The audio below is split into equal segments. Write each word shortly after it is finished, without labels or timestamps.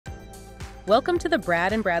Welcome to the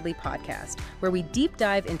Brad and Bradley podcast, where we deep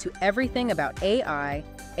dive into everything about AI,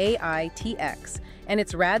 AITX, and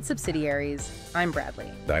its RAD subsidiaries. I'm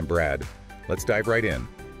Bradley. I'm Brad. Let's dive right in.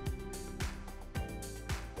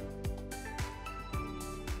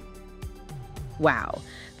 Wow.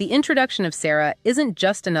 The introduction of SARA isn't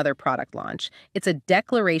just another product launch. It's a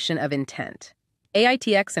declaration of intent.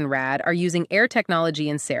 AITX and RAD are using air technology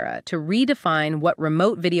in SARA to redefine what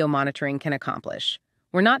remote video monitoring can accomplish.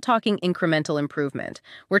 We're not talking incremental improvement.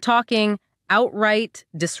 We're talking outright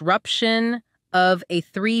disruption of a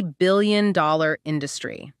 $3 billion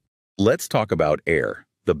industry. Let's talk about AIR,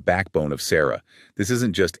 the backbone of SARA. This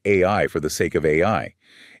isn't just AI for the sake of AI.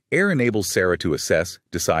 AIR enables SARA to assess,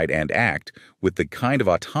 decide, and act with the kind of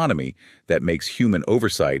autonomy that makes human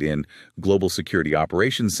oversight in global security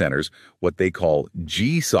operations centers, what they call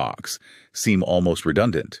GSOCs, seem almost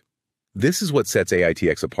redundant. This is what sets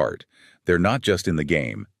AITX apart. They're not just in the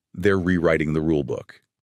game, they're rewriting the rulebook.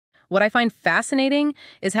 What I find fascinating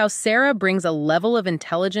is how SARA brings a level of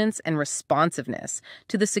intelligence and responsiveness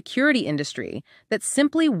to the security industry that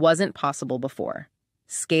simply wasn't possible before.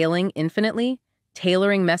 Scaling infinitely,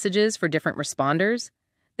 tailoring messages for different responders.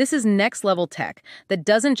 This is next-level tech that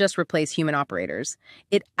doesn't just replace human operators.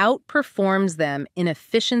 It outperforms them in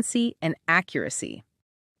efficiency and accuracy.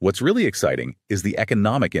 What's really exciting is the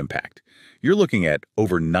economic impact. You're looking at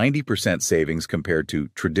over 90% savings compared to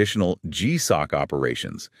traditional GSOC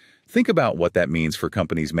operations. Think about what that means for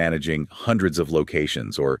companies managing hundreds of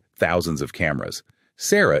locations or thousands of cameras.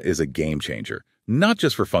 SARA is a game changer, not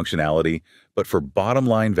just for functionality, but for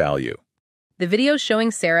bottom-line value. The videos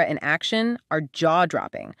showing SARA in action are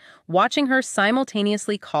jaw-dropping. Watching her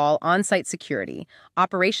simultaneously call on-site security,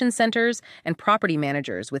 operations centers, and property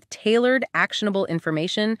managers with tailored, actionable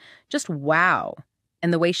information, just wow.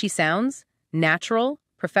 And the way she sounds? Natural,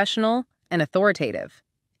 professional, and authoritative.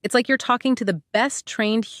 It's like you're talking to the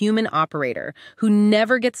best-trained human operator who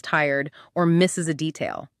never gets tired or misses a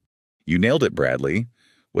detail. You nailed it, Bradley.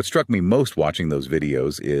 What struck me most watching those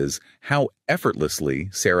videos is how effortlessly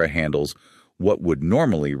SARA handles what would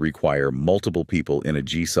normally require multiple people in a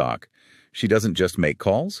GSOC. She doesn't just make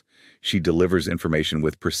calls, she delivers information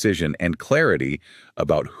with precision and clarity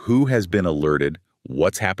about who has been alerted,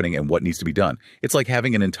 what's happening, and what needs to be done. It's like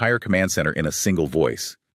having an entire command center in a single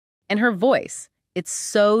voice. And her voice, it's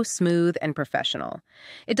so smooth and professional.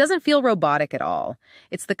 It doesn't feel robotic at all.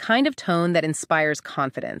 It's the kind of tone that inspires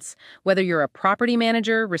confidence, whether you're a property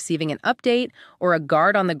manager receiving an update or a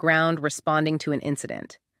guard on the ground responding to an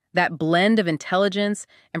incident. That blend of intelligence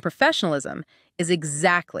and professionalism is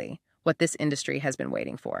exactly what this industry has been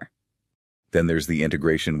waiting for. Then there's the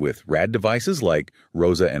integration with RAD devices like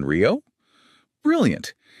ROSA and RIO.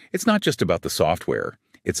 Brilliant. It's not just about the software.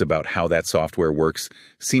 It's about how that software works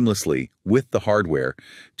seamlessly with the hardware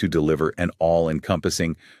to deliver an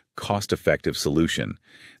all-encompassing, cost-effective solution.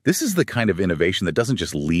 This is the kind of innovation that doesn't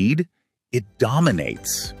just lead, it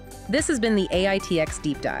dominates. This has been the AITX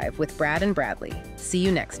Deep Dive with Brad and Bradley. See you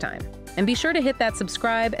next time. And be sure to hit that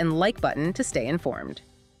subscribe and like button to stay informed.